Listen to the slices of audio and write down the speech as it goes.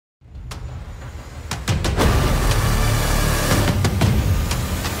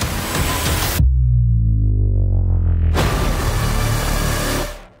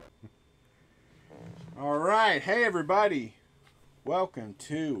Alright, hey everybody. Welcome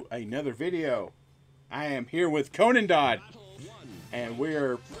to another video. I am here with Conandodd, and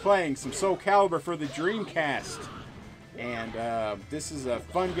we're playing some Soulcaliber for the Dreamcast. And this is a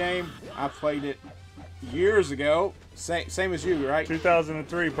fun game. I played it years ago. Same as you, right?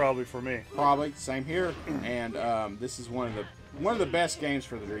 2003 probably for me. Probably, same here. And this is one of the best games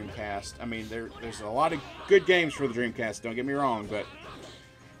for the Dreamcast. I mean, there's a lot of good games for the Dreamcast, don't get me wrong, but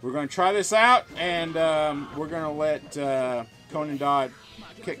we're going to try this out, and we're going to let Conandodd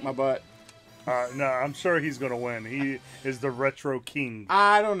kick my butt. No, I'm sure he's going to win. He is the retro king.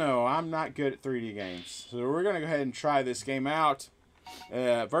 I don't know. I'm not good at 3D games. So we're going to go ahead and try this game out.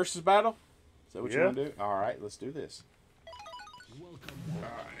 Versus battle? Is that what you want to do? All right, let's do this. All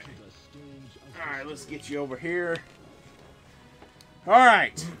right, let's get you over here. All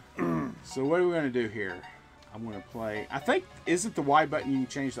right. So what are we going to do here? I'm going to play... I think... Is it the Y button you can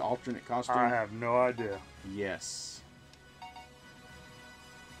change the alternate costume? I have no idea. Yes.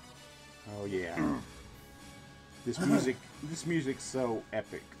 Oh, yeah. This music's so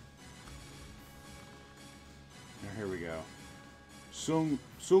epic. Now, here we go. Sung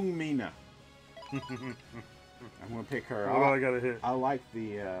Mina. I'm going to pick her. What do I got to hit? I like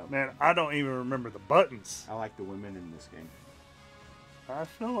the... Man, I don't even remember the buttons. I like the women in this game. I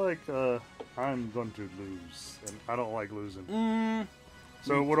feel like I'm going to lose, and I don't like losing.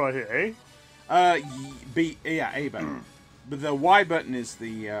 So what do I hit? A? A button. But the Y button is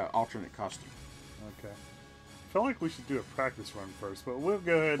the alternate costume. Okay. I feel like we should do a practice run first, but we'll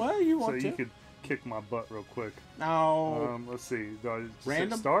go ahead. Well, you want so to. you could kick my butt real quick. No. Let's see. Do I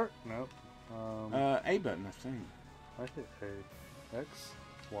Random? start? No. A button, I think. I hit A. X,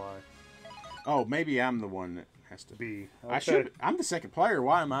 Y. Oh, maybe I'm the one that has to B. Okay. I'm the second player.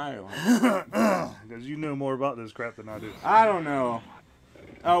 Why am I? Because you know more about this crap than I do. I don't know.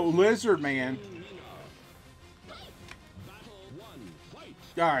 Oh, Lizard Man.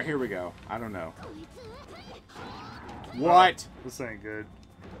 All right, here we go. I don't know. What? This ain't good.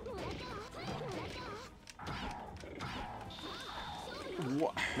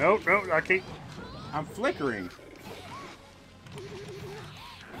 What? Nope, I can't. I'm flickering.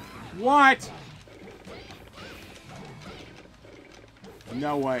 What?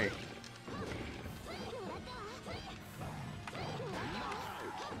 No way.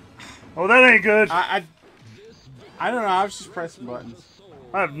 Oh, that ain't good. I don't know. I was just pressing buttons.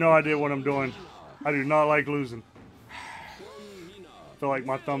 I have no idea what I'm doing. I do not like losing. I feel like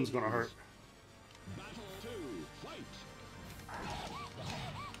my thumb's gonna hurt.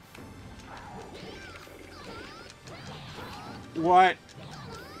 What?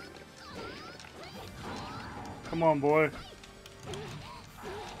 Come on, boy.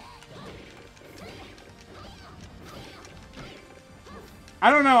 I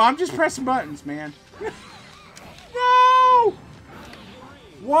don't know. I'm just pressing buttons, man. No!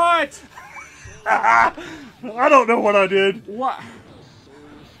 What? I don't know what I did. What?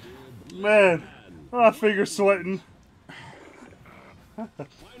 Man, my finger's sweating.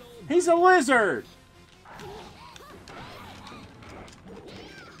 He's a lizard.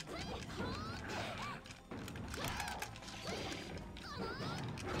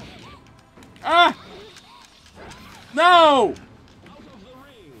 Ah! No!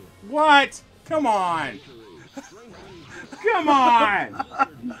 What? Come on! Come on!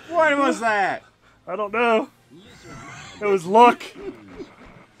 What was that? I don't know. It was luck.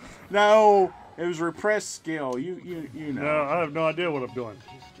 No, it was repressed skill. You know. No, I have no idea what I'm doing.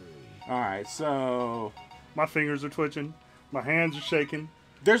 All right, so My fingers are twitching. My hands are shaking.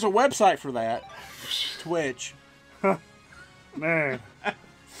 there's a website for that. Twitch. Man.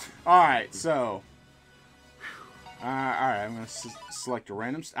 All right, so. All right, I'm gonna select a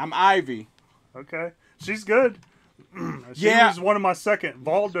random. I'm Ivy. Okay. She's good. She was one of my second.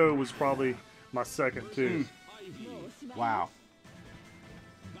 Valdo was probably my second, too. Wow.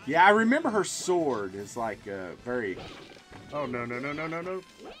 Yeah, I remember her sword is like very. Oh, no.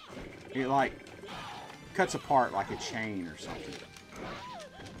 It like cuts apart like a chain or something.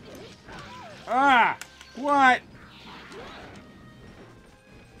 Ah! What?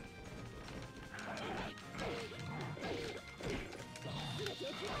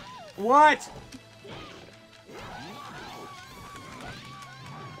 What?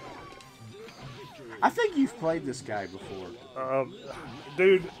 I think you've played this guy before.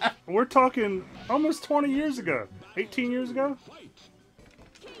 Dude, we're talking almost 20 years ago. 18 years ago?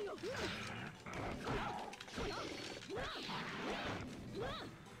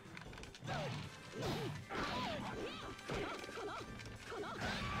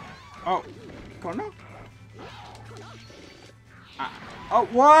 Oh, Kono? Oh,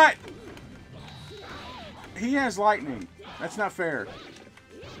 what? He has lightning. That's not fair.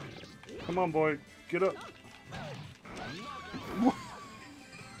 Come on, boy. Get up.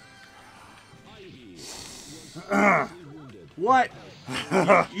 What?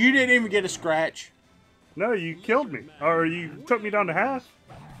 You didn't even get a scratch. No, you killed me. Or you took me down to half.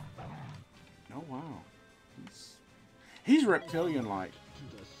 Oh, wow. He's reptilian-like.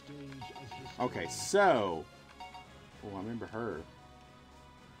 Okay, so... Oh, I remember her.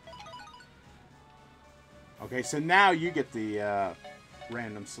 Okay, so now you get the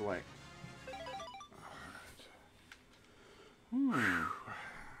random select.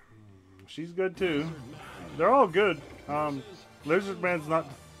 She's good, too. They're all good. Lizard Man's not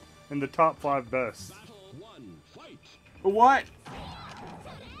in the top 5 best. What?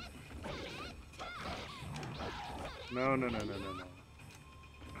 No.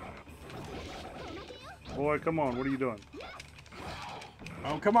 Boy, come on. What are you doing?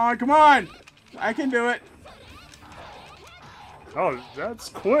 Oh, come on, come on! I can do it. Oh, that's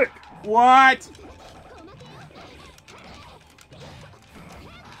quick. What?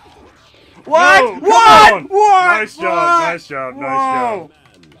 What? No, what? What? Nice job, what? nice job, nice job.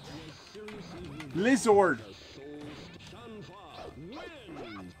 Lizard.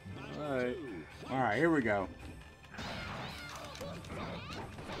 Alright. Alright, here we go.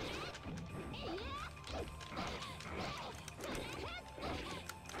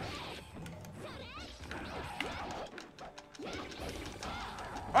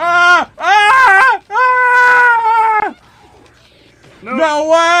 Ah! Ah! Ah! No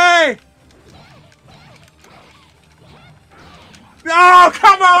way! No,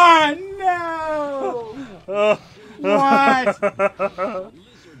 come on! No! What?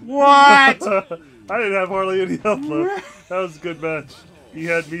 What? I didn't have hardly any health left. That was a good match. You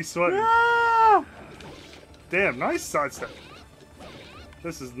had me sweating. No! Damn, nice sidestep.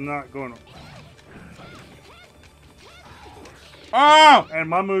 This is not going on. Oh! And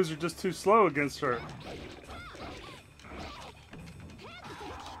my moves are just too slow against her.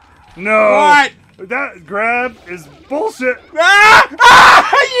 No! What? That grab is bullshit. Ah!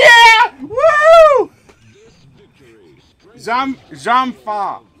 Ah! Yeah! Woo!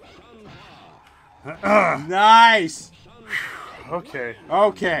 Zamfa. Nice. Okay.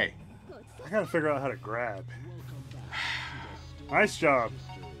 Okay. I gotta figure out how to grab. Nice job.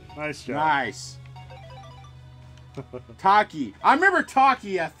 Nice job. Nice. Taki. I remember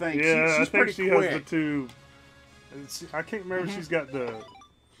Taki, I think. Yeah, She's I think pretty she quick. has the two. I can't remember if she's got the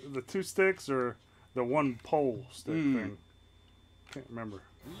 2 sticks or the 1 pole stick thing. Can't remember.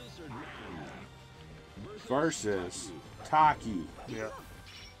 Versus Taki. Yeah.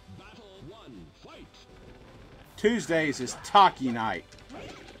 Tuesdays is Taki night.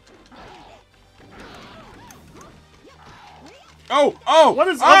 Oh! Oh! What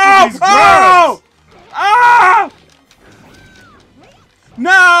is up with these grabs? Oh!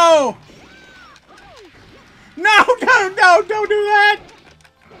 No! No! No! Don't do that!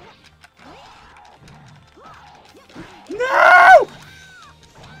 No!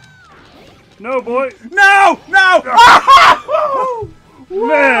 No, boy. No! No! Oh!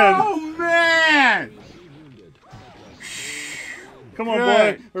 Man! Oh, man! Come on,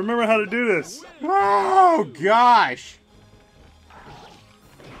 Good. boy. Remember how to do this. Oh, gosh!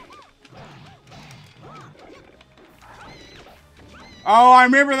 Oh, I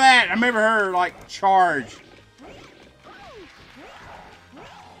remember that. I remember her, like, charge.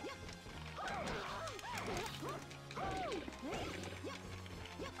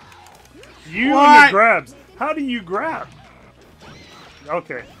 You What? and the grabs. How do you grab?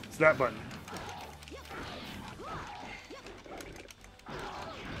 Okay, it's that button.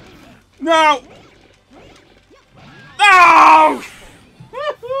 No! No!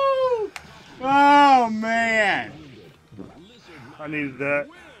 Oh, man. I needed that.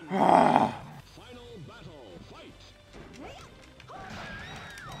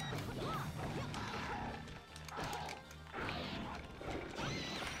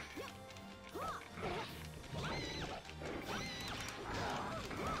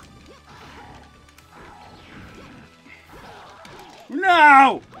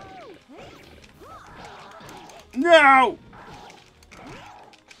 No! No!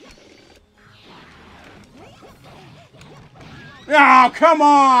 Oh, come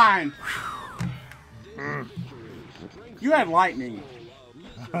on! You had lightning.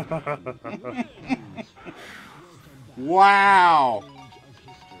 Wow.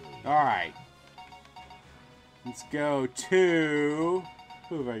 All right. Let's go to...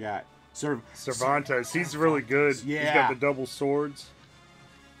 Who have I got? Cervantes. He's really good. Yeah. He's got the double swords.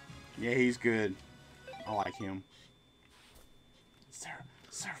 Yeah, he's good. I like him.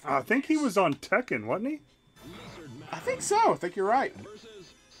 I think he was on Tekken, wasn't he? I think so. I think you're right.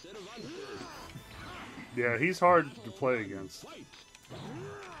 Yeah, he's hard to play against.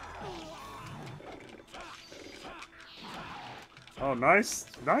 Oh, nice.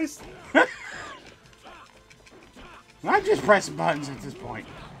 Nice. I'm just pressing buttons at this point.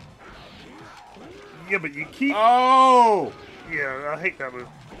 Yeah, but you keep... Oh! Yeah, I hate that move.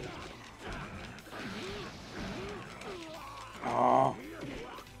 Oh.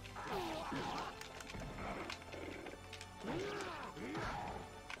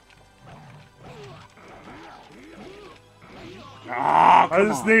 Oh, I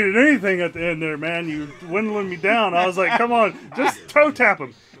just needed anything at the end there, man. You windling me down. I was like, come on, just toe tap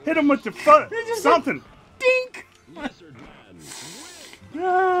him. Hit him with your foot. Something. Dink!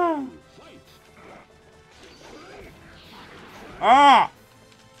 Ah! Ah!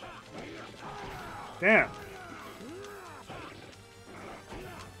 Damn.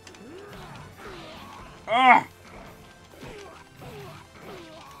 Ah!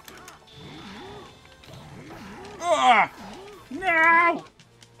 Ah! No!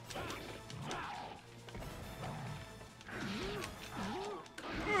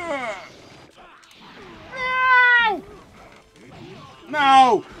 No!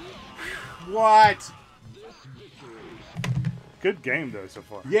 No! What? Good game, though, so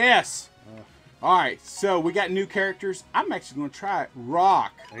far. Yes! Alright, so we got new characters. I'm actually going to try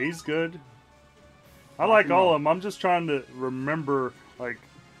Rock. He's good. I like all of them. I'm just trying to remember, like,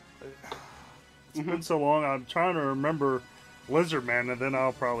 it's been so long. I'm trying to remember Lizard Man, and then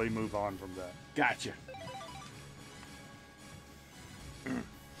I'll probably move on from that. Gotcha.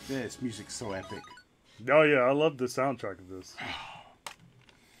 This music's so epic. Oh, yeah, I love the soundtrack of this.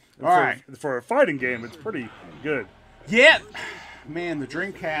 Alright. For a fighting game, it's pretty good. Yeah! Man, the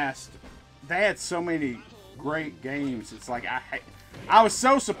Dreamcast, they had so many great games. It's like, I was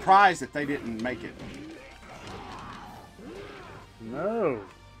so surprised that they didn't make it. No.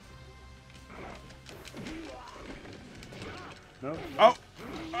 No. Oh!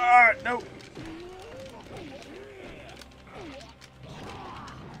 No!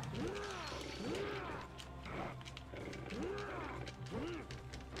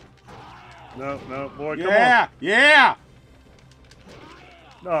 No, no, boy, come on. Yeah! Yeah!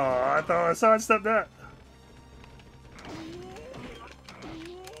 Oh, I thought I sidestepped that.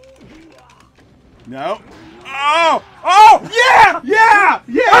 No. Oh! Oh! Yeah! Yeah!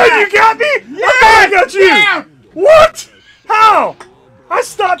 Yeah! Oh, you got me? Yeah! I thought I got you! Yeah! What? How? I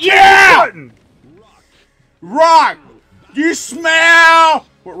stopped hitting the button. Rock! Do you smell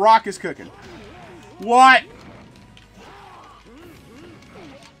what Rock is cooking? What?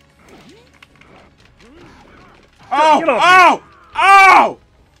 Oh! Get off Oh! Oh!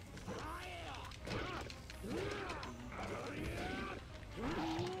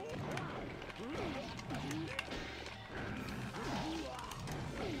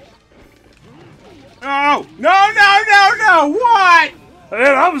 Oh! No, no, no, no! What?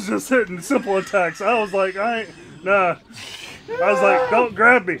 Man, I was just hitting simple attacks. I was like, I ain't, nah. I was like, don't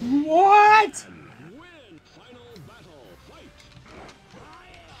grab me. What?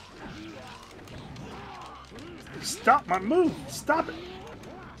 Stop my move. Stop it.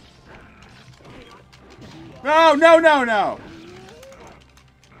 No, no, no, no.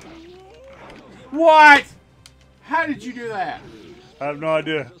 What? How did you do that? I have no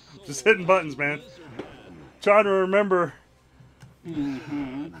idea. Just hitting buttons, man. Trying to remember.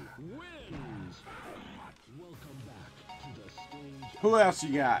 Who else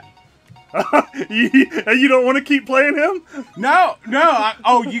you got? You don't want to keep playing him? No, no.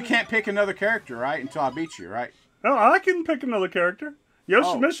 Oh, you can't pick another character, right? Until I beat you, right? No, I can pick another character.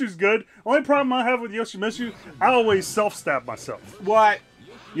 Yoshimitsu's good. Only problem I have with Yoshimitsu, I always self-stab myself. What?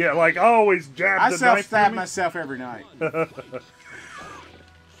 Yeah, like I always jab the I knife self-stab through me. myself every night.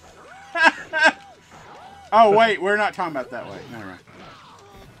 Oh, wait. We're not talking about that way. Never mind.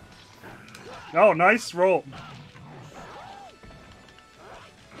 Oh, nice roll.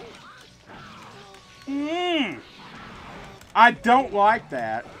 I don't like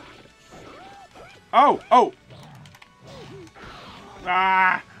that. Oh, oh.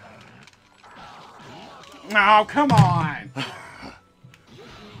 Ah. Oh, come on.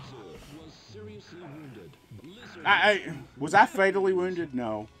 Was I fatally wounded?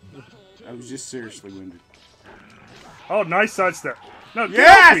 No. I was just seriously wounded. Oh, nice sidestep. No, get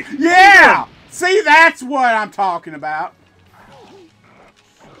Yes! off me. Yeah! See, that's what I'm talking about.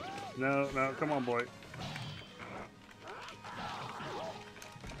 No, no, come on, boy.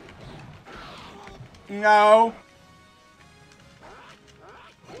 No.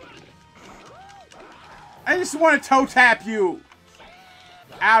 I just want to toe tap you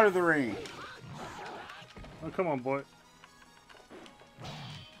out of the ring. Oh, come on, boy.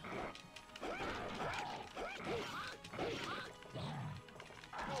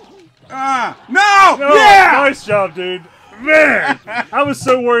 No! Oh, Yeah! nice job, dude. Man, I was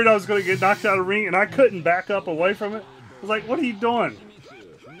so worried I was going to get knocked out of the ring, and I couldn't back up away from it. I was like, what are you doing?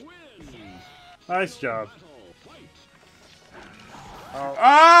 Nice job.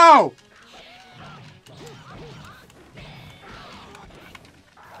 Oh!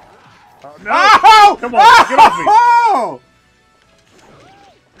 Oh, no. Oh! Come on, get off me. Oh!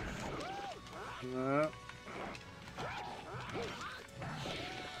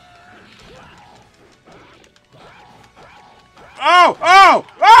 Oh! Oh!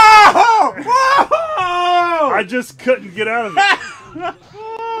 Oh! Whoa! I just couldn't get out of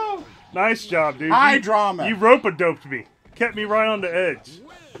it. Nice job, dude. High drama. You rope-a-doped me. Kept me right on the edge.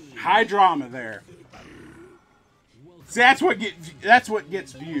 High drama there. See, that's what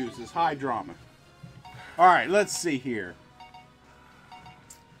gets views is high drama. All right, let's see here.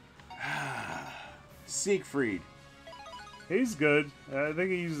 Siegfried. He's good. I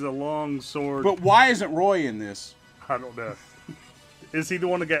think he uses a long sword. But why isn't Roy in this? I don't know. Is he the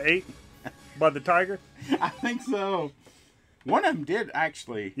one that got ate by the tiger? I think so. One of them did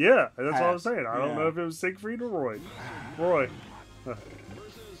actually. Yeah, that's what I was saying. I don't Yeah. know if it was Siegfried or Roy. Roy.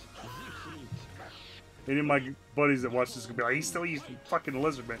 Any of my buddies that watch this could be like, he's still using fucking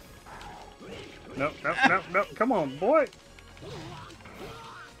lizard man. Nope, nope, nope, nope. Come on, boy.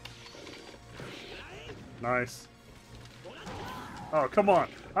 Nice. Oh, come on.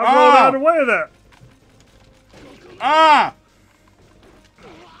 I rolled out of the way of that. Ah!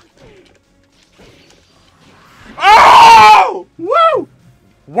 Oh! Woo!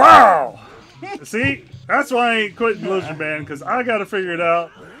 Wow! See? That's why I ain't quitting Lizard Man, because I got to figure it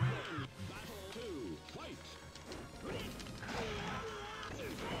out.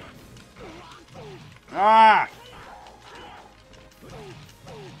 Ah!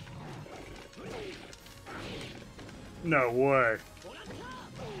 No way.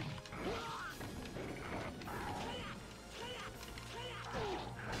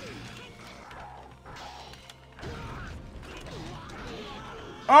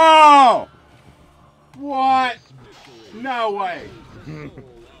 Oh! What? No way.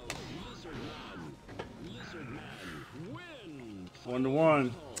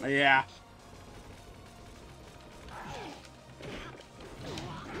 1-1. Yeah.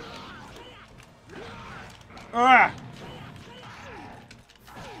 Ah!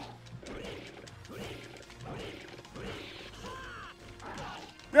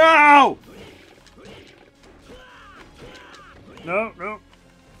 No! No, no.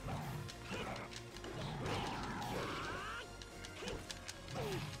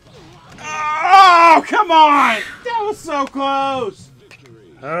 Oh, come on! That was so close!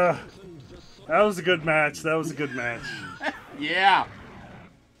 That was a good match. That was a good match. Yeah.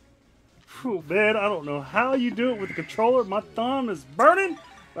 Whew, man, I don't know how you do it with the controller. My thumb is burning,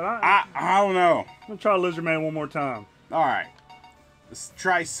 but I don't know. I'm going to try Lizard Man one more time. All right. Let's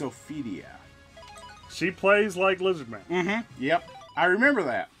try Sophia. She plays like Lizard Man. Mm-hmm. Yep. I remember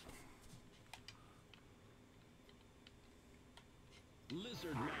that.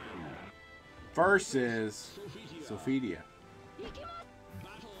 Versus Sophia.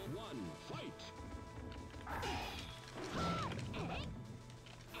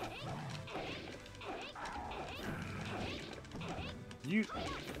 You.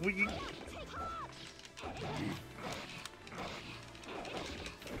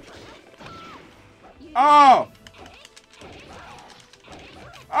 Oh!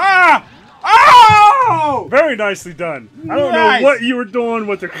 Ah! Oh! Very nicely done. I don't Nice. know what you were doing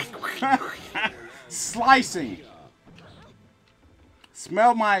with the. Slicing.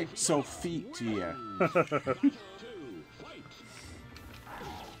 Smell my Sophia.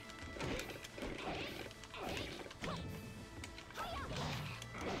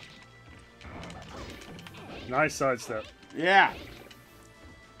 Nice sidestep. Yeah.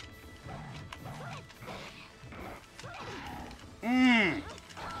 Mmm.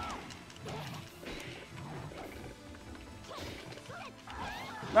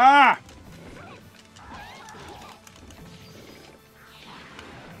 Ah!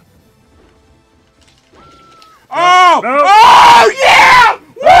 Oh! No. Oh, yeah!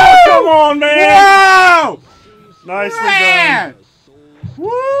 Oh, Woo! come on, man! Wow! Nicely Man! done.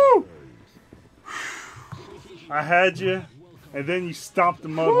 Woo! I had you, and then you stomped the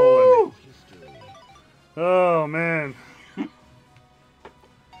mud hole in me. Oh, man.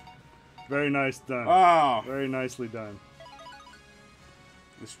 Very nice done. Oh, Very nicely done.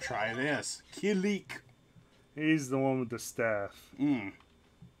 let's try this. Kilik. He's the one with the staff. Mm.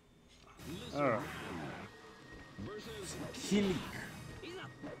 All right. Kilik.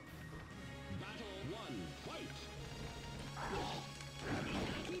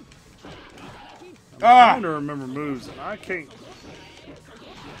 I'm trying to remember moves. I can't.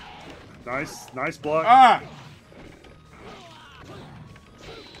 Nice block. Ah!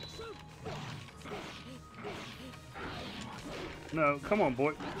 No, come on,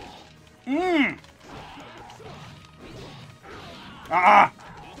 boy. Mmm! Ah!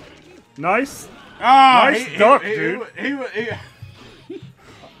 Nice. Ah! Nice duck, dude.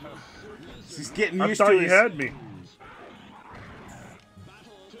 He's getting I used thought to you his... had me.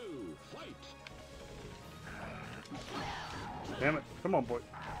 Damn it. Come on, boy.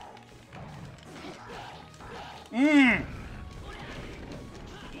 Mmm!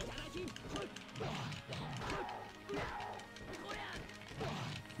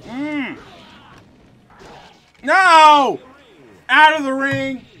 Mmm! No! Out of the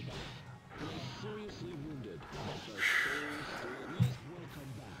ring!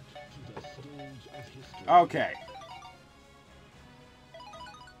 Okay.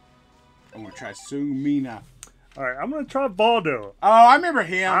 I'm gonna try Sumina. Alright, I'm going to try Valdo. Oh, I remember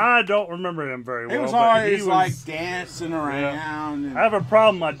him. I don't remember him very well. He was but always like dancing around. And... I have a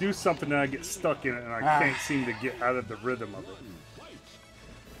problem. I do something and I get stuck in it and I can't seem to get out of the rhythm of it.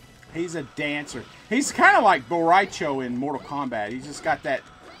 He's a dancer. He's kind of like Boraicho in Mortal Kombat. He's just got that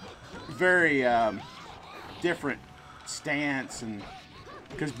very different stance, and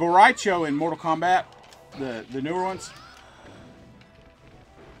because Boraicho in Mortal Kombat, the newer ones,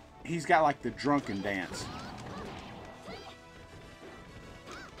 he's got like the drunken dance.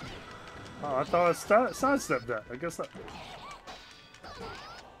 Oh, I thought I sidestepped that. I guess that.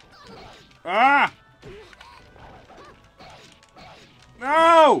 Ah!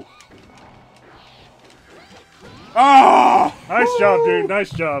 No! Oh! Nice job, dude.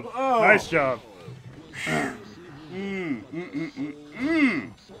 Nice job. Oh. Nice job.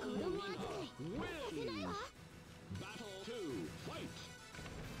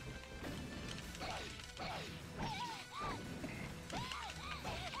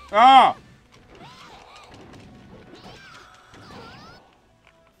 Ah!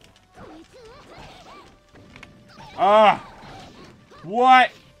 Ah!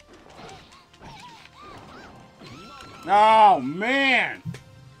 What? Oh, man.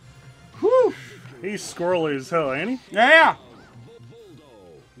 Whew. He's squirrely as hell, ain't he? Yeah.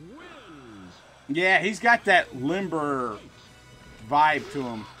 Yeah, he's got that limber vibe to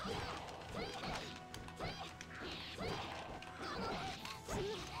him.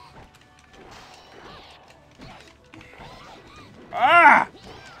 Ah!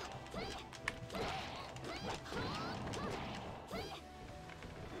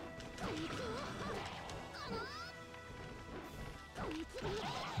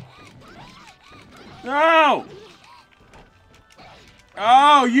 No!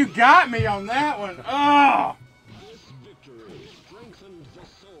 Oh, you got me on that one. Oh!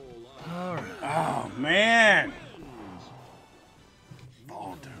 Oh, man.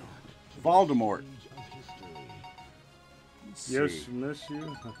 Voldemort. Yes, miss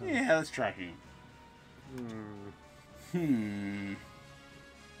you. Yeah, let's try him.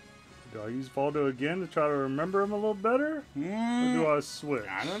 Do I use Valdo again to try to remember him a little better? Or do I switch?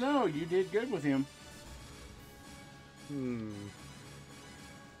 I don't know. You did good with him.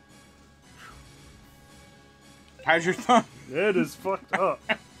 How's your thumb? It is fucked up.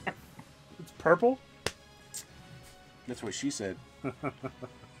 It's purple? That's what she said.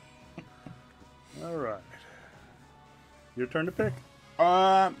 Alright. Your turn to pick.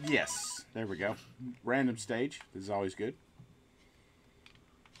 Yes. There we go. Random stage. This is always good.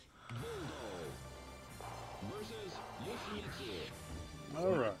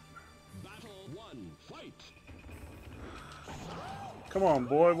 Alright. Come on,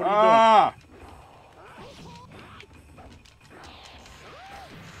 boy. What are you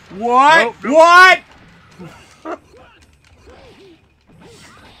doing? What? Nope, nope. What?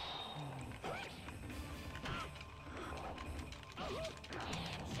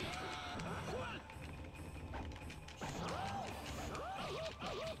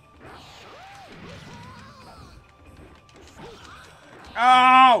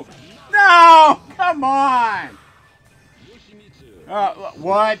 Oh! No! Come on!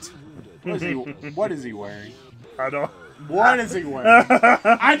 What? What is he wearing? I don't. What is he wearing?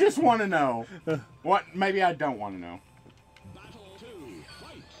 I just want to know. What? Maybe I don't want to know.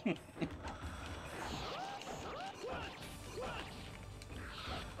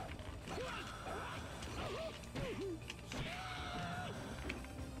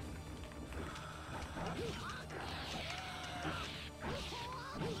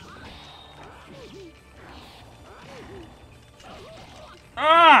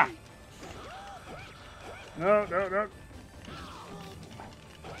 Ah! No, no, no.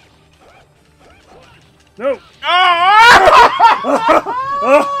 No. Oh!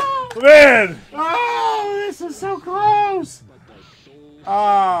 Oh, man. Oh, this is so close.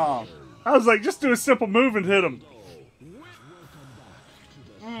 Oh. I was like, just do a simple move and hit him.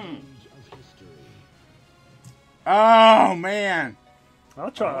 Oh, man.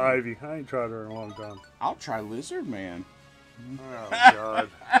 I'll try Ivy. I ain't tried her in a long time. I'll try Lizard Man. Oh, God.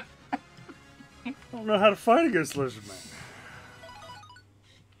 I don't know how to fight against Lizard Man.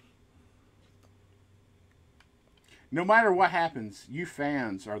 No matter what happens, you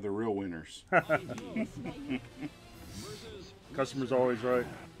fans are the real winners. Customer's always right.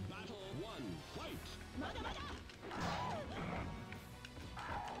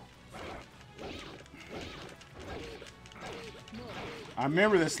 I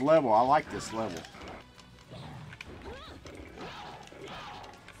remember this level. I like this level.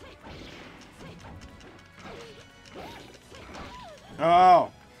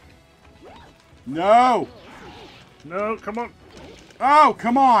 Oh. No. No, come on. Oh,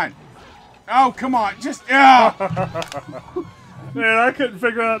 come on. Oh, come on. Just, yeah. Man, I couldn't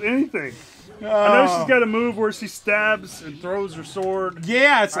figure out anything. I know she's got a move where she stabs and throws her sword.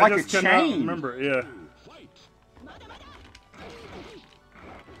 Yeah, it's like I a just cannot chain. remember, yeah.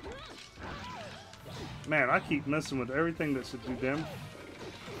 Man, I keep messing with everything that should do damage.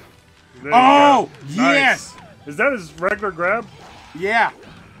 There Oh, you go. yes. Nice. Is that his regular grab? Yeah.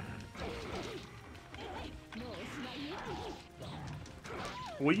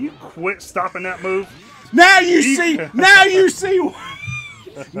 Will you quit stopping that move? Now you see. Now you see.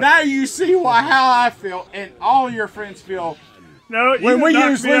 Now you see how I feel, and all your friends feel. No, you When didn't we knock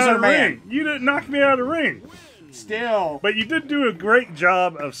use me out of Lizard the Man. ring. You didn't knock me out of the ring. Still, But you did do a great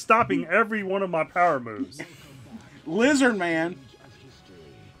job of stopping every one of my power moves. Lizard Man.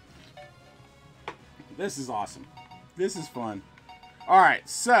 This is awesome. This is fun. All right,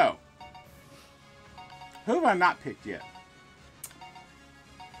 so who have I not picked yet?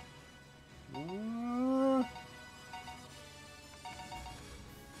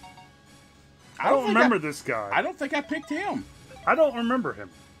 I don't remember this guy. I don't think I picked him. I don't remember him.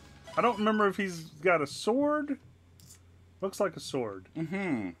 I don't remember if he's got a sword. Looks like a sword.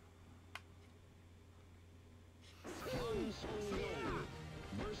 Mm-hmm.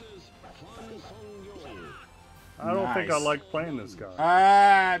 I don't think I Nice. like playing this guy.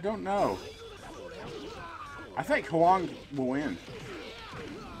 I don't know. I think Huang will win.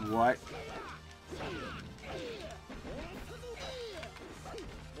 What?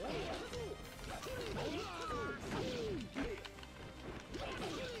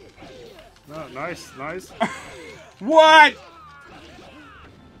 Oh, nice, nice. What?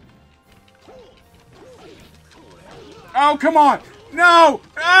 Oh, come on. No.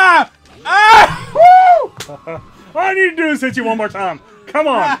 Ah! Ah! Woo! All I need to do is hit you one more time. Come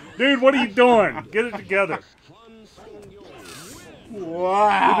on. Dude, what are you doing? Get it together.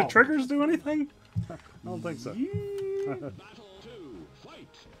 Wow. Did the triggers do anything? I don't think so.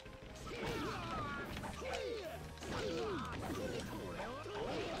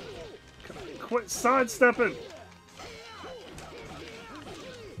 Quit sidestepping.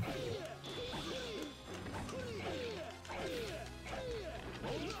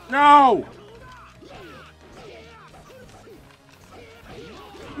 No.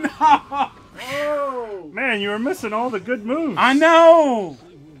 No. Man, you were missing all the good moves. I know.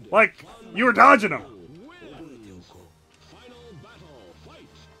 Like, you were dodging them.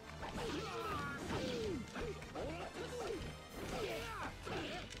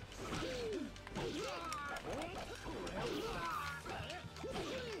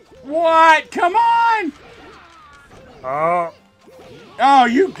 What? Come on. Oh, Oh,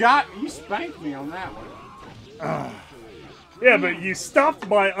 you spanked me on that one. yeah, but you stopped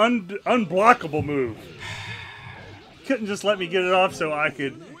my unblockable move. Couldn't just let me get it off so I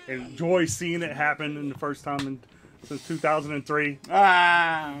could enjoy seeing it happen in the first time since 2003.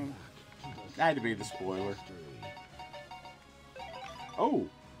 I had to be the spoiler. Oh.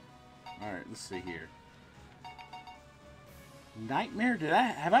 Alright, let's see here. Nightmare,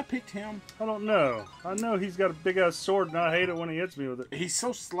 have I picked him? I don't know. I know he's got a big ass sword and I hate it when he hits me with it. He's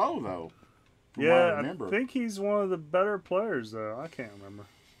so slow though. from what Yeah, I I remember. think he's one of the better players though. I can't remember.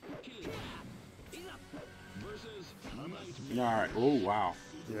 Alright, oh wow.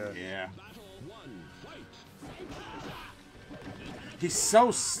 Yeah. Yeah. He's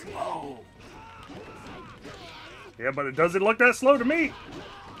so slow. Yeah, but it doesn't look that slow to me.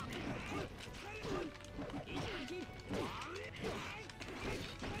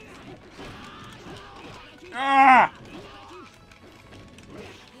 Ah!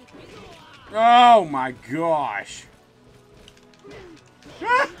 Oh my gosh.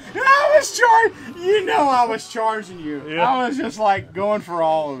 I was charging. You know I was charging you. Yeah. I was just like going for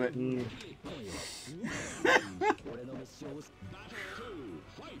all of it.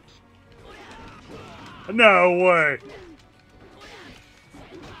 No way.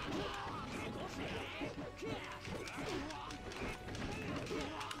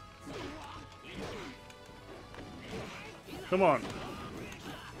 Come on.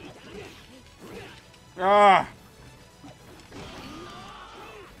 Ah.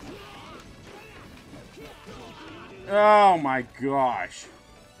 Oh my gosh.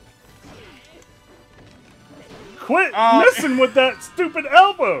 Quit missing with that stupid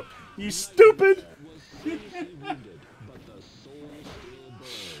elbow. You stupid.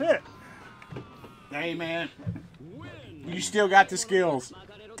 Shit. Hey man. You still got the skills.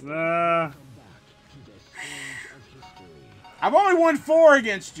 Nah. I've only won 4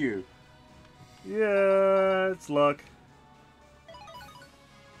 against you. Yeah, it's luck.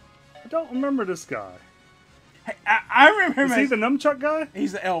 I don't remember this guy. Hey, I remember him. Is he the nunchuck guy?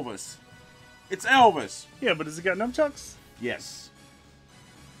 He's the Elvis. It's Elvis. Yeah, but has he got nunchucks? Yes.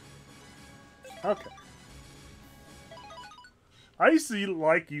 Okay. I used to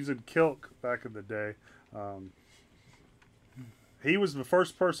like using Kilk back in the day. He was the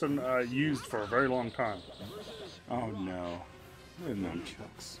first person I used for a very long time. Oh no. The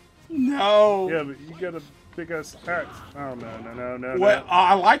nunchucks. No. Yeah, but you got a big ass axe. Oh no. Well,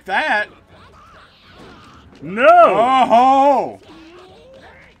 I like that. No! Oh!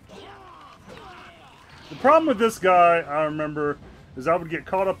 The problem with this guy, I remember, is I would get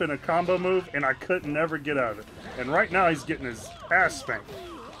caught up in a combo move and I could never get out of it. And right now he's getting his ass spanked.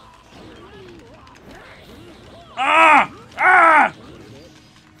 Ah! Ah!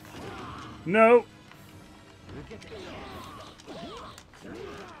 No.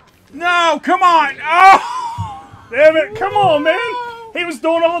 No! Come on! Oh! Damn it! Come on, man! He was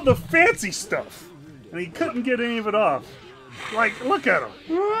doing all the fancy stuff. And he couldn't get any of it off. Like, look at him.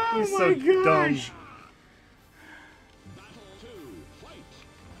 Oh He's my so dumb. gosh.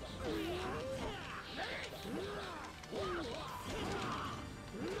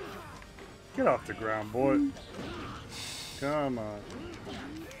 Get off the ground, boy. Come on.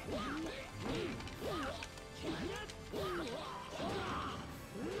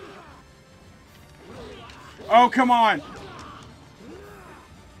 Oh, come on!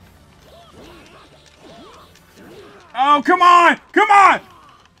 Oh, come on! Come on!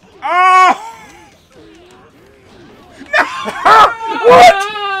 Oh! No! What?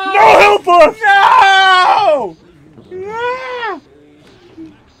 No help us! No! No!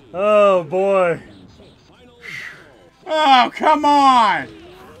 Oh, boy. Oh, come on!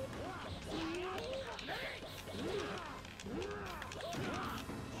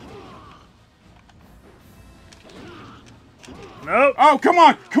 Nope. Oh, come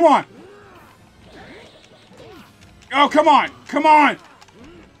on! Come on! Oh, come on! Come on!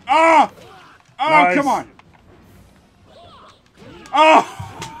 Oh! Oh, Nice. come on!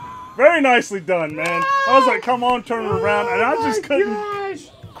 Oh! Very nicely done, man. I was like, come on, turn it around. And I just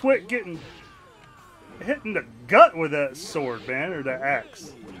couldn't quit hitting the gut with that sword, man, or the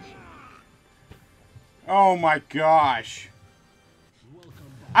axe. Oh my gosh.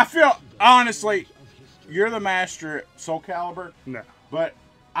 I feel, honestly, you're the master at Soulcaliber, No. but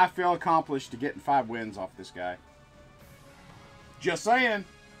I feel accomplished to getting 5 wins off this guy. Just saying.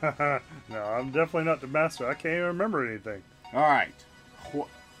 No, I'm definitely not the master. I can't even remember anything. Alright.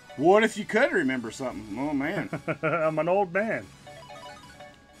 What if you could remember something? Oh man. I'm an old man.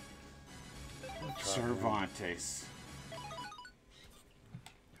 Cervantes.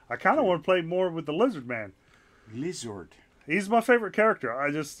 I kind of want to play more with the lizard man. Lizard. He's my favorite character.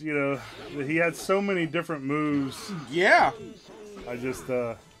 I just, you know, he had so many different moves. Yeah. I just,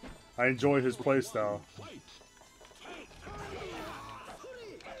 I enjoy his playstyle.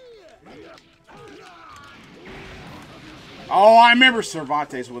 Oh, I remember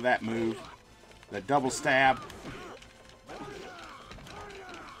Cervantes with that move. The double stab.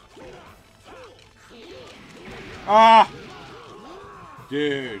 Ah!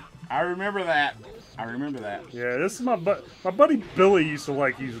 Dude, I remember that. I remember that. Yeah, this is my buddy Billy used to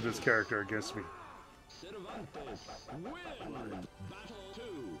like using this character against me.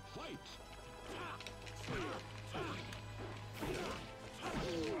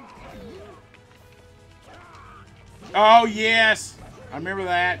 Oh, yes! I remember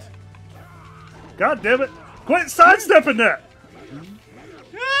that. God damn it! Quit sidestepping that!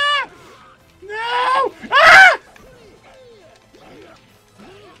 Ah! No! Ah!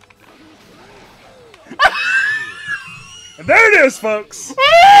 And there it is, folks!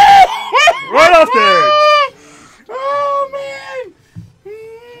 Right off the Oh, man!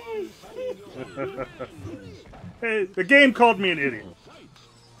 Hey, the game called me an idiot.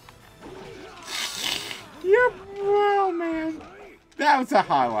 Yep. Well, man. That was a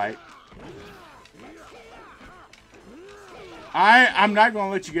highlight. I'm not going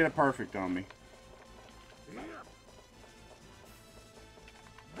to let you get a perfect on me.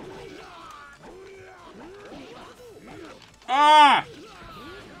 Ah!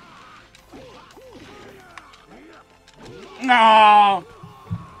 No!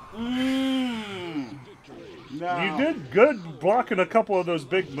 No. You did good blocking a couple of those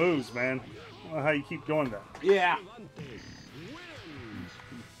big moves, man. I don't know how you keep doing that. Yeah.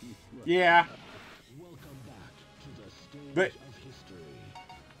 Yeah. But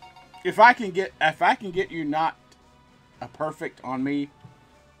if I can get you not a perfect on me,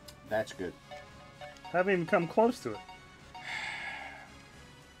 that's good. Haven't even come close to it.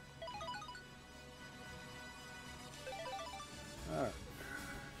 All right.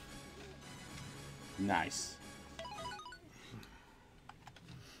 Nice.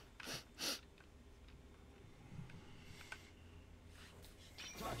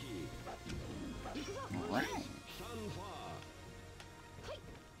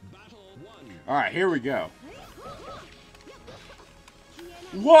 All right, here we go.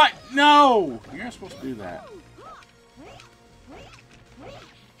 What? No! You're not supposed to do that.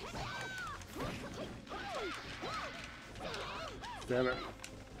 Damn it.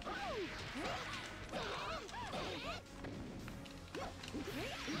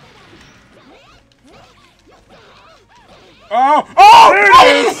 Oh! Oh! There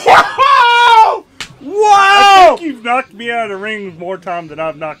it is! Oh! Whoa! I think you've knocked me out of the ring more times than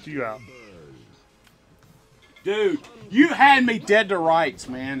I've knocked you out. Dude, you had me dead to rights,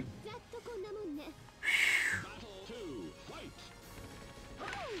 man.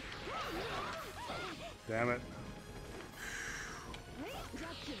 Damn it.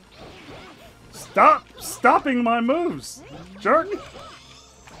 Stop stopping my moves, jerk.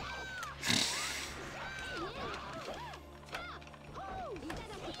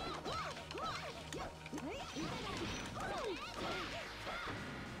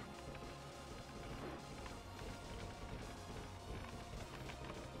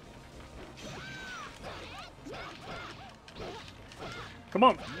 Come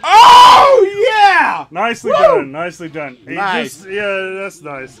on. Oh, yeah! Nicely Woo! done. Nicely done. He Nice. Yeah, that's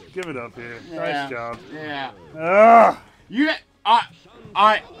nice. Give it up here. Yeah. Nice job. Yeah. Ah.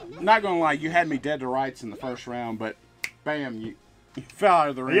 I, not gonna lie, you had me dead to rights in the first round, but bam, you fell out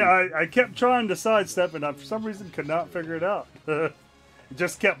of the ring. Yeah, I kept trying to sidestep and I, for some reason, could not figure it out. It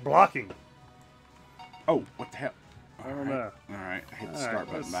just kept blocking. Oh, what the hell? I don't know. All right, I hit the All start right,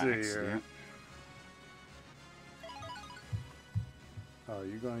 button let's by see accident. here. Oh,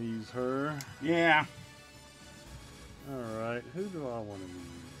 you're going to use her? Yeah. Alright, who do I want to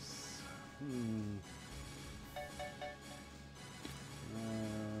use?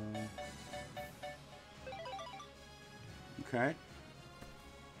 Okay.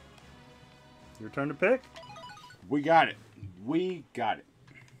 Your turn to pick? We got it. We got it.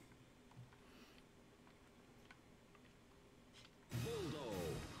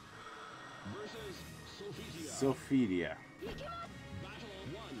 Sophidia.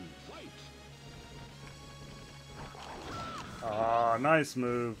 Ah, nice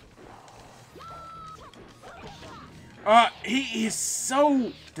move. He is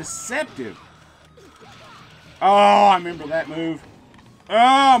so deceptive. Oh, I remember that move.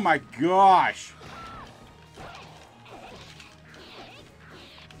 Oh my gosh.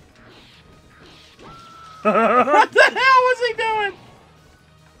 What the hell was he doing?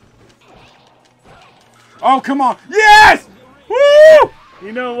 Oh, come on. Yes! Woo!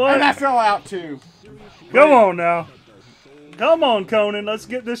 You know what? And I fell out too. Come on now. Come on, Conan. Let's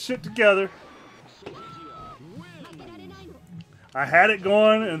get this shit together. I had it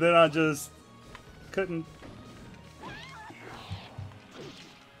going, and then I just couldn't.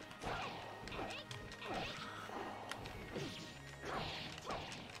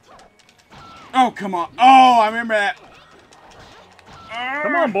 Oh, come on. Oh, I remember that.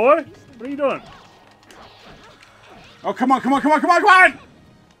 Come on, boy. What are you doing? Oh, come on, come on, come on, come on, come on!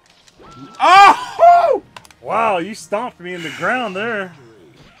 Oh! Wow, you stomped me in the ground there.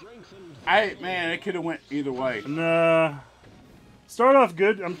 Man, it could have went either way. Nah. Start off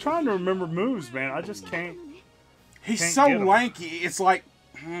good. I'm trying to remember moves, man. I just can't. He's Can't so get him. lanky. It's like,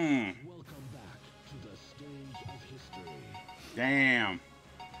 Damn.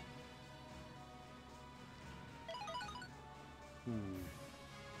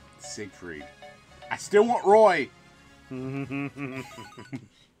 Siegfried. I still want Roy.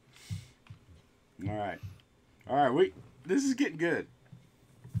 All right. This is getting good.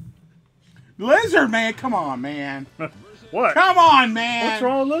 Lizard Man, come on, man. What? Come on, man. What's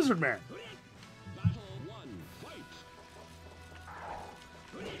wrong with Lizard Man?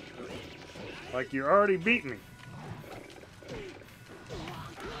 Like you already beat me.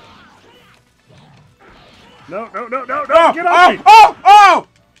 No, no, no, no, no! Oh, Get off me! oh!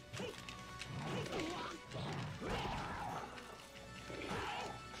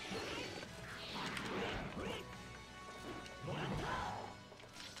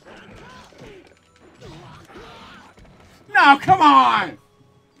 No, come on!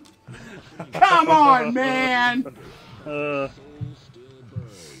 Come on, man!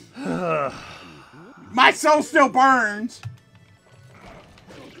 My soul still burns!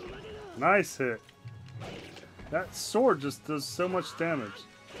 Nice hit. That sword just does so much damage.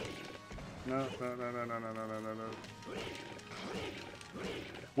 No, no, no, no, no, no, no, no, no, no.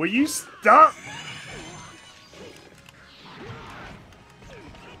 Will you stop?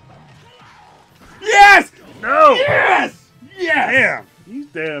 Yes! No! Yes! Yes! Damn! You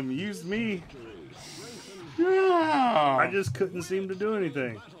damn used me. Yeah. I just couldn't seem to do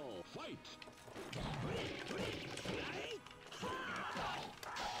anything.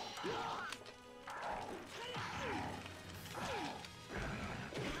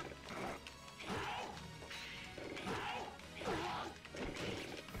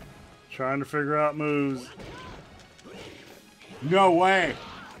 Trying to figure out moves. No way.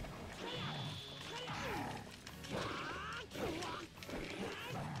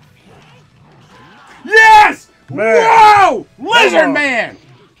 Yes! Man. Whoa! Lizard Man!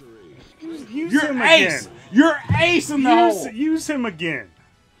 Use You're him ace! again. You're ace in the hole! Use him again.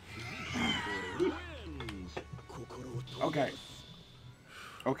 Okay.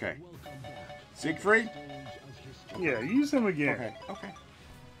 Okay. Siegfried? Yeah, use him again. Okay. Okay.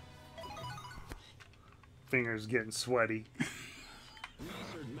 Fingers getting sweaty.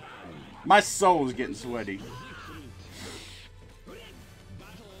 My soul is getting sweaty.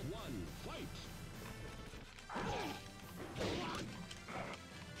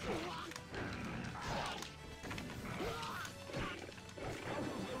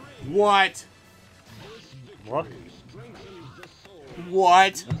 What? What?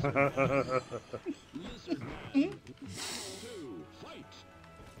 What?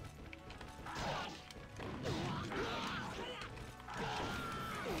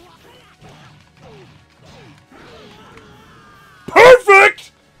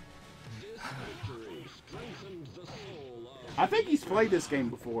 Perfect! I think he's played this game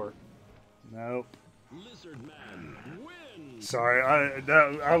before. Nope. Sorry,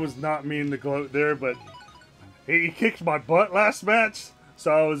 I was not meaning to gloat there, but he kicked my butt last match,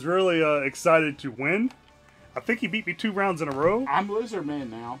 so I was really excited to win. I think he beat me 2 rounds in a row. I'm Lizard Man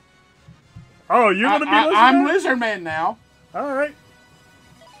now. Oh, you're gonna be Lizard I'm Man? Lizard Man now. All right.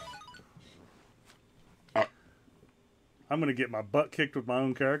 I'm gonna get my butt kicked with my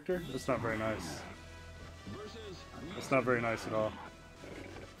own character. That's not very nice. That's not very nice at all.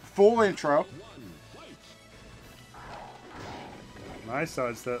 Full intro. Nice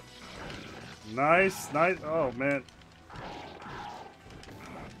sidestep. Nice, nice. Oh, man.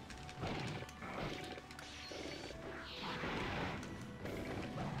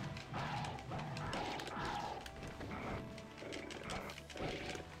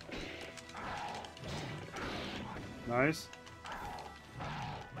 Nice.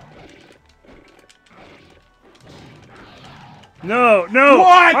 No, no!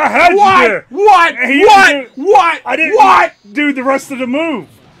 What? I had what? you there! What? What? I didn't do the rest of the move!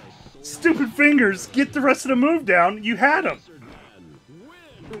 Stupid fingers, get the rest of the move down. You had him.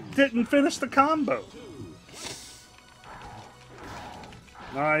 Didn't finish the combo.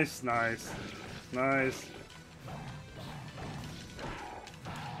 Nice, nice, nice.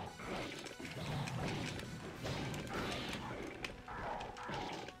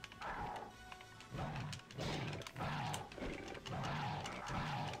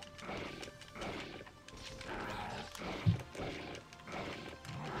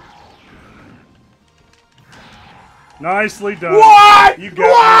 Nicely done. What? You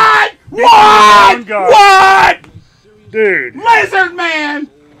got what? me. What? Dude. Lizard Man!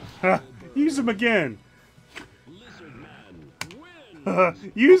 Use him again.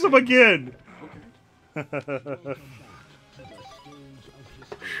 Use him again.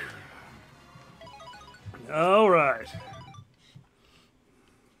 All right.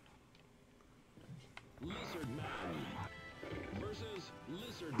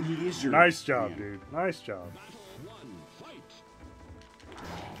 Lizard Nice job, Man. dude. Nice job.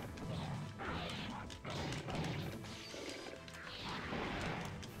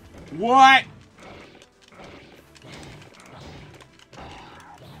 What?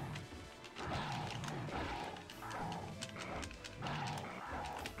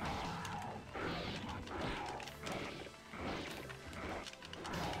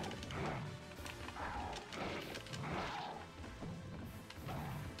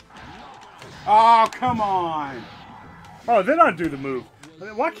 Oh, come on. Oh, then I do the move.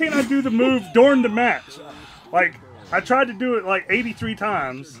 Why can't I do the move during the match? Like, I tried to do it like 83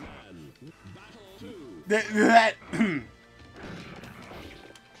 times. That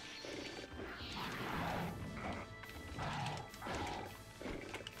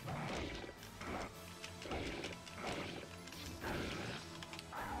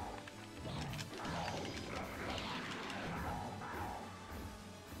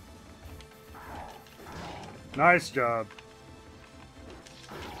Nice job.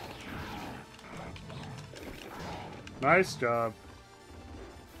 Nice job.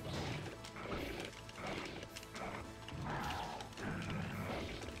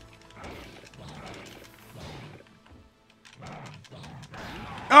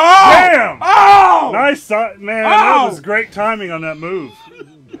 Oh! Damn! Oh! Nice, man. Oh! That was great timing on that move.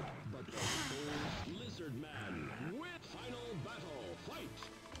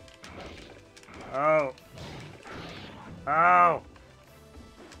 Oh. Ow.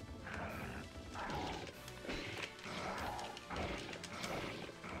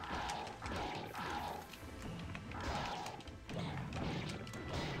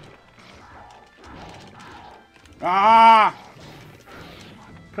 Ah!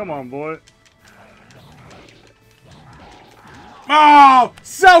 Come on, boy. Oh!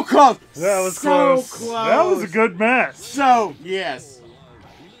 So close! That was so close. close. That was a good match. So, yes.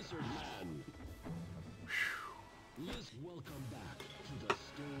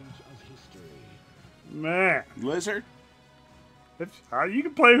 Man. Lizard? You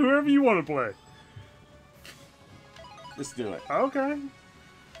can play whoever you want to play. Let's do it. Okay.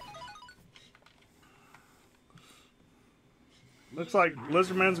 Looks like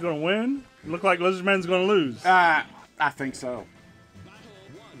Lizardman's going to win. Looks like Lizardman's going to lose. I think so.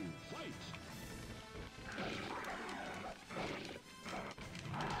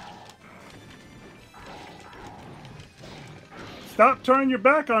 Stop turning your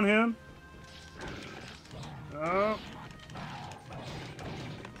back on him. Oh.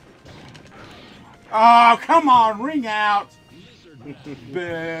 Oh, come on, ring out.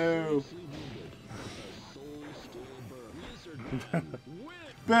 Boo.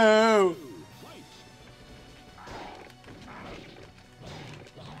 Boo.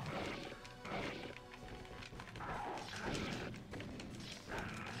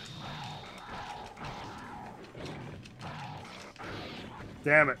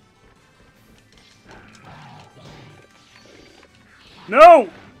 Damn it. No!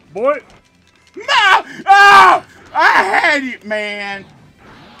 Boy! No! Oh! I had it, man.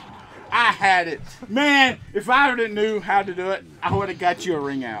 I had it. Man, if I would have knew how to do it, I would have got you a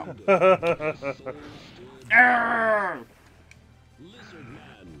ring out. Alright.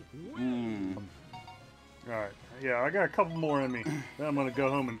 Yeah, I got a couple more in me. Then I'm going to go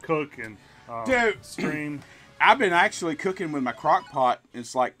home and cook and Dude. stream. I've been actually cooking with my crock pot.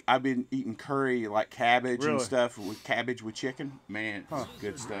 It's like I've been eating curry, like cabbage and stuff, with cabbage with chicken. Man,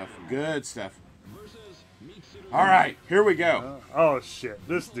 good stuff. Good stuff. All right, here we go. Oh, shit.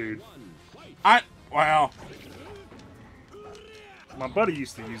 This dude. Well. My buddy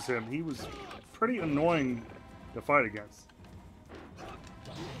used to use him. He was pretty annoying to fight against.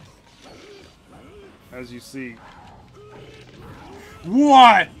 As you see.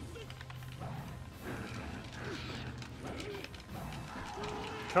 What?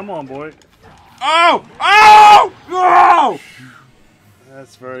 Come on, boy. Oh! Oh! Oh!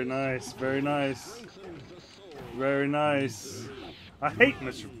 That's very nice. Very nice. Very nice. I hate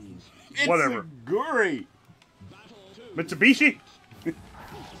Mr. It's Whatever. Guri. Mitsubishi?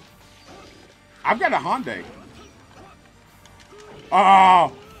 I've got a Hyundai.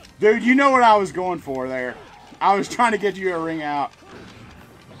 Oh! Dude, you know what I was going for there. I was trying to get you a ring out.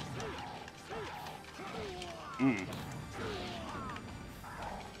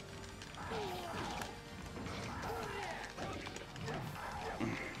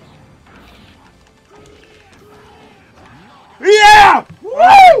 Yeah!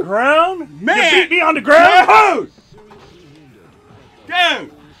 Woo! Ground? Man! You beat me on the ground?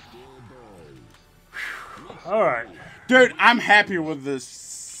 Dude! Alright. Dude, I'm happy with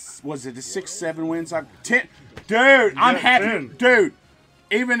this. Was it the 6-7 wins? 10. Dude, I'm happy. 10. Dude,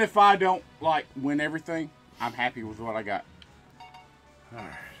 even if I don't like win everything, I'm happy with what I got.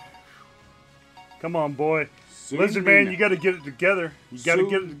 Alright. Come on, boy. Soon Lizard Man, Mina. you gotta get it together. You gotta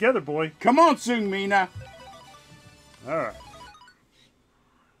get it together, boy. Come on, Soon Mina. Alright.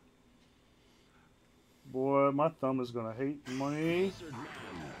 Boy, my thumb is gonna hate me.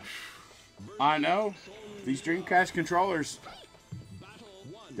 I know. These Dreamcast controllers,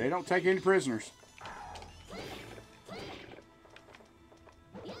 they don't take any prisoners.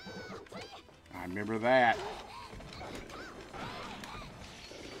 remember that.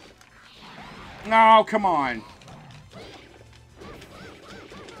 No, come on.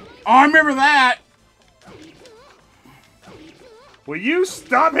 Oh, I remember that. Will you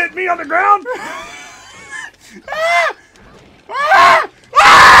stop hitting me on the ground? Ah! Ah!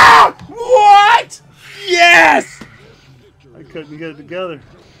 Ah! What? Yes! I couldn't get it together.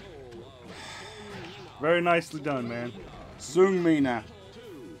 Very nicely done, man. Sung Mina.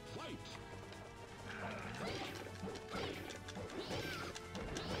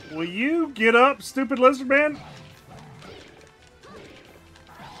 Will you get up, stupid lizard man?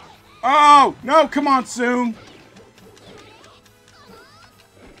 Oh, no, come on, Sung.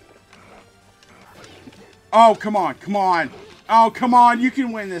 Oh, come on, come on. Oh, come on, you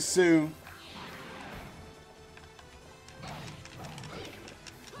can win this, Sung.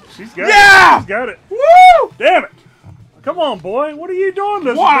 She's got Yeah! it. She's got it. Woo! Damn it. Come on, boy. What are you doing,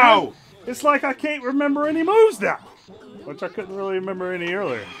 lizard Wow. man? It's like I can't remember any moves now. Which I couldn't really remember any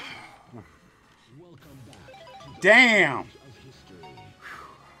earlier. Damn.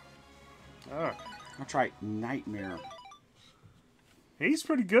 Oh. I'll try Nightmare. He's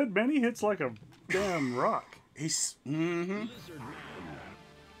pretty good, man. He hits like a damn rock. He's... Mm-hmm.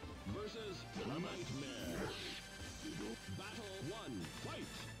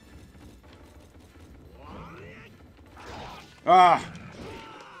 Ah.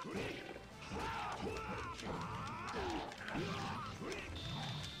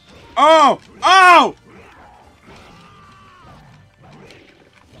 Oh! Oh!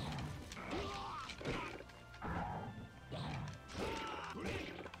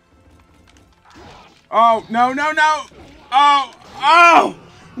 Oh, no, no, no! Oh! Oh!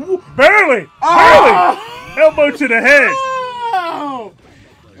 Barely! Oh! Barely! Elbow to the head! Oh!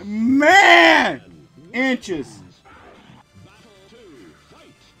 Man! Inches.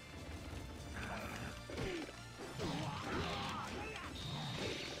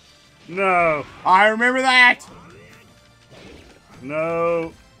 No. I remember that.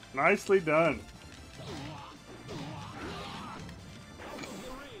 No. Nicely done.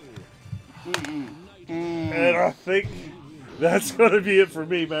 And I think that's going to be it for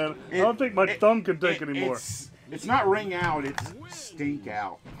me, man. I don't think my thumb can take anymore. It's not ring out, it's stink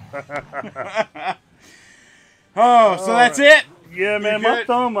out. Oh, so that's it? Yeah, man, my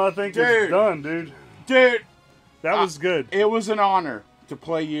thumb, I think, is done, dude. Dude. That was good. It was an honor to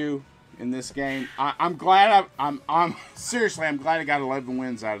play you in this game. I'm glad I'm seriously, I'm glad I got 11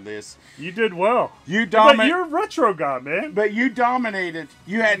 wins out of this. You did well. You dominated. But you're a retro guy, man. But you dominated.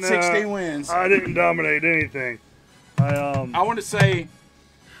 You had 16 wins. I didn't dominate anything. I want to say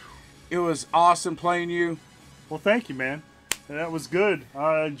it was awesome playing you. Well, thank you, man. That was good.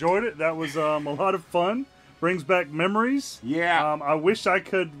 I enjoyed it. That was a lot of fun. Brings back memories. Yeah. I wish I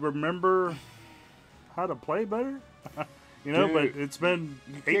could remember how to play better. You know, Dude, but it's been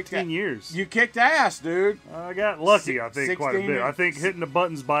 18 years. You kicked ass, dude. I got lucky, I think, quite a bit. I think hitting the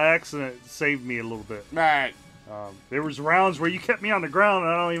buttons by accident saved me a little bit. Right. There was rounds where you kept me on the ground,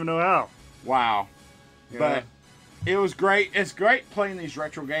 and I don't even know how. Wow. Yeah. But it was great. It's great playing these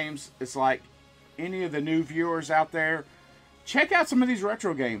retro games. It's like any of the new viewers out there, check out some of these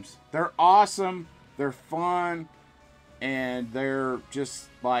retro games. They're awesome. They're fun. And they're just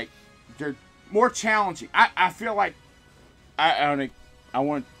like, they're more challenging. I feel like, I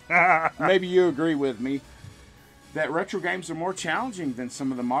want, maybe you agree with me, that retro games are more challenging than some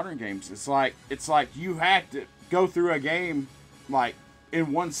of the modern games. It's like you have to go through a game like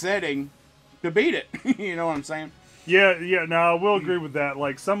in one setting to beat it. You know what I'm saying? Yeah. No, I will agree with that.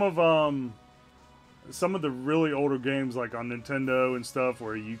 Like some of the really older games, like on Nintendo and stuff,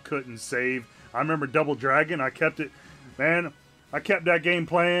 where you couldn't save. I remember Double Dragon. I kept it, man. I kept that game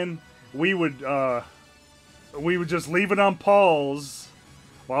playing. We would just leave it on pause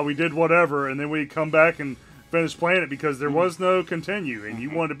while we did whatever, and then we'd come back and finish playing it because there was no continue, and you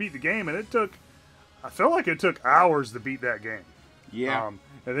wanted to beat the game, and I felt like it took hours to beat that game. Yeah.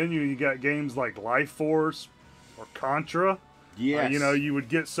 And then you got games like Life Force or Contra. Yes. You know, you would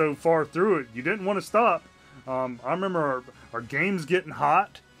get so far through it, you didn't want to stop. I remember our games getting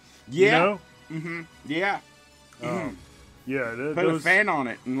hot. Yeah. You know? Mm-hmm. Yeah. Yeah. Put a fan on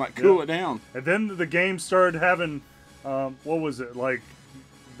it and like cool it down. And then the game started having, what was it? Like,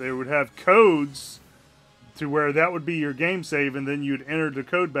 they would have codes to where that would be your game save, and then you'd enter the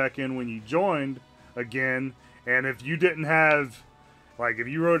code back in when you joined again. And if you didn't have, like, if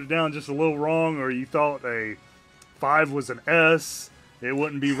you wrote it down just a little wrong, or you thought a 5 was an S, it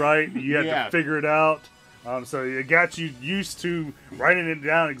wouldn't be right. You had to figure it out. So it got you used to writing it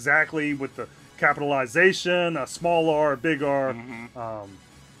down exactly with the capitalization, a small R, a big R.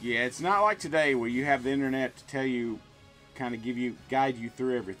 Yeah, it's not like today where you have the internet to tell you, kind of guide you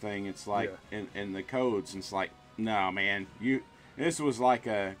through everything. It's like, and the codes, and it's like, no, man, this was like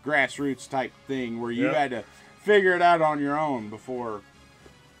a grassroots type thing where you had to figure it out on your own before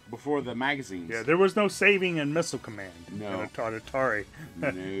the magazines. Yeah, there was no saving in Missile Command. No. In Atari. No.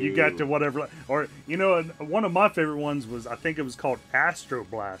 You got to whatever, or one of my favorite ones was, I think it was called Astro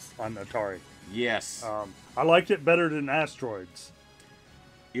Blast on Atari. Yes. I liked it better than Asteroids.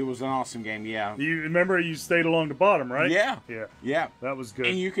 It was an awesome game, yeah. You remember you stayed along the bottom, right? Yeah. Yeah. Yeah. That was good.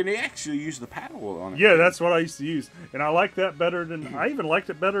 And you can actually use the paddle on it. Yeah, that's what I used to use. And I liked that better than, I even liked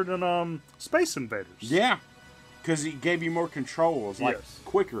it better than Space Invaders. Yeah. Because it gave you more control. It was like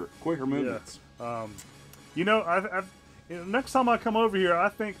quicker movements. Yeah. Next time I come over here, I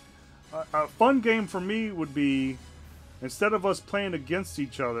think a fun game for me would be, instead of us playing against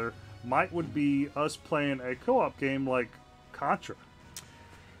each other, would be us playing a co-op game like Contra.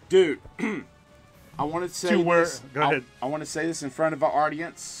 Dude, I want to say this. Go ahead. I want to say this in front of our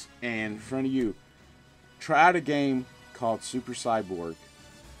audience and in front of you. Try out a game called Super Cyborg.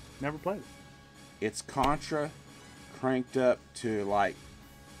 Never played it. It's Contra cranked up to like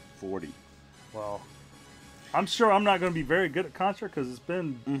 40. Well, I'm sure I'm not going to be very good at Contra because it's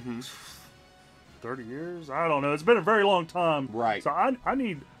been 30 years. I don't know. It's been a very long time. Right. So I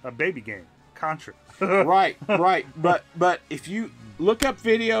need a baby game, Contra. right. But if you look up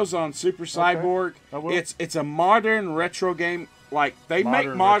videos on Super Cyborg, it's a modern retro game. Like they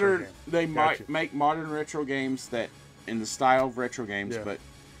make modern retro games that in the style of retro games, but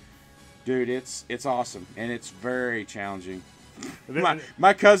dude, it's awesome and it's very challenging.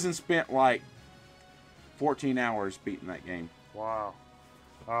 My cousin spent like 14 hours beating that game. Wow.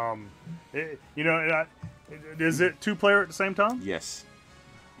 Is it 2-player at the same time? Yes.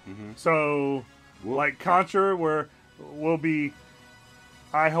 So, like Contra, where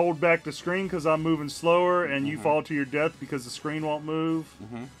I hold back the screen because I'm moving slower, and you fall to your death because the screen won't move.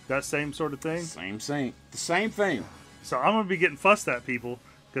 That same sort of thing. The same thing. So I'm gonna be getting fussed at people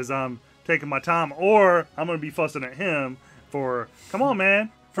because I'm taking my time, or I'm gonna be fussing at him for, come on,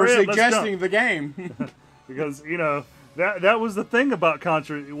 man, for suggesting the game. Because that was the thing about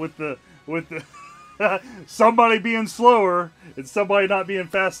Contra with the somebody being slower and somebody not being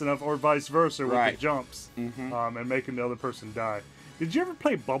fast enough, or vice versa with the jumps, and making the other person die. Did you ever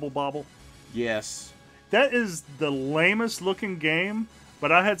play Bubble Bobble? Yes. That is the lamest looking game,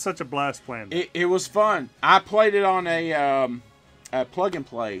 but I had such a blast playing it. It was fun. I played it on a plug and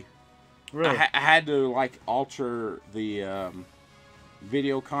play. Really? I had to like alter the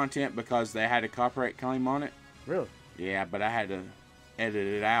video content because they had a copyright claim on it. Really? Yeah, but I had to edit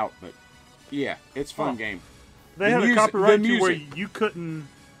it out. But yeah, it's a fun game. They had a copyright to where you couldn't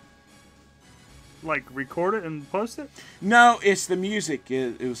like record it and post it? No, it's the music.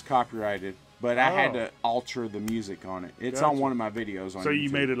 It was copyrighted, but I had to alter the music on it. It's on one of my videos on So YouTube. you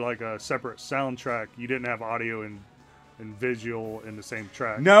made it like a separate soundtrack. You didn't have audio and visual in the same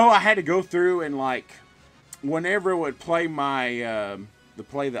track. No, I had to go through and like whenever it would play my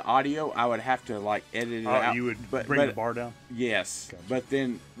the audio, I would have to like edit it out. You would bring the bar down? Yes. Gotcha. But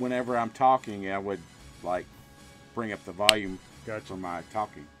then whenever I'm talking, I would like bring up the volume for my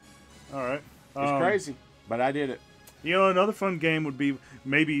talking. All right. It's crazy, but I did it. Another fun game would be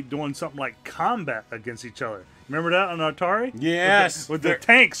maybe doing something like combat against each other. Remember that on Atari? Yes. With the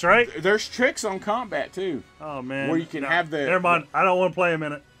tanks, right? There's tricks on combat, too. Oh, man. Where you can have the... Never mind. I don't want to play him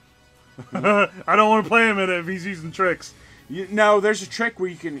in it. I don't want to play him in it if he's using tricks. No, there's a trick where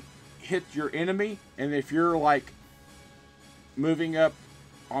you can hit your enemy, and if you're, like, moving up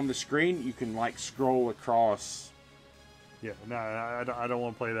on the screen, you can, like, scroll across. Yeah, no, I don't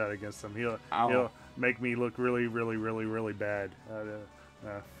want to play that against him. He'll make me look really, really, really, really bad. I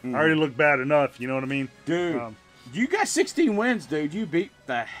already look bad enough, you know what I mean? Dude, you got 16 wins, dude. You beat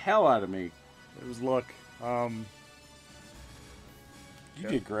the hell out of me. It was luck. You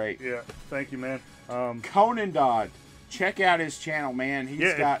did great. Yeah, thank you, man. Conandodd. Check out his channel, man.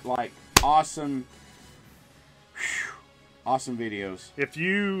 He's got, like, awesome videos. If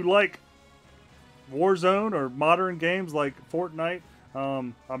you like Warzone or modern games like Fortnite,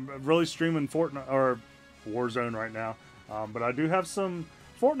 I'm really streaming Fortnite or Warzone right now. But I do have some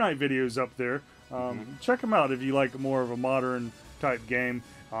Fortnite videos up there. Check them out if you like more of a modern type game.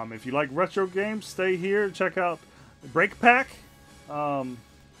 If you like retro games, stay here. Check out Breakpack.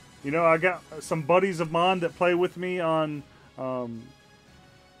 I got some buddies of mine that play with me on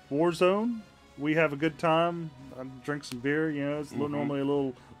Warzone. We have a good time. I drink some beer. It's normally a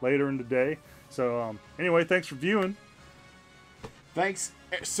little later in the day. So anyway, thanks for viewing. Thanks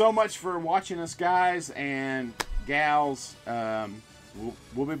so much for watching us, guys and gals.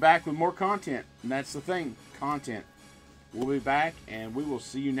 we'll be back with more content, and that's the thing, content. We'll be back, and we will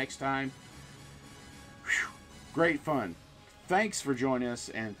see you next time. Whew. Great fun. Thanks for joining us,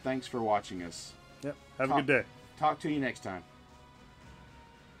 and thanks for watching us. Yep. Have a good day. Talk to you next time.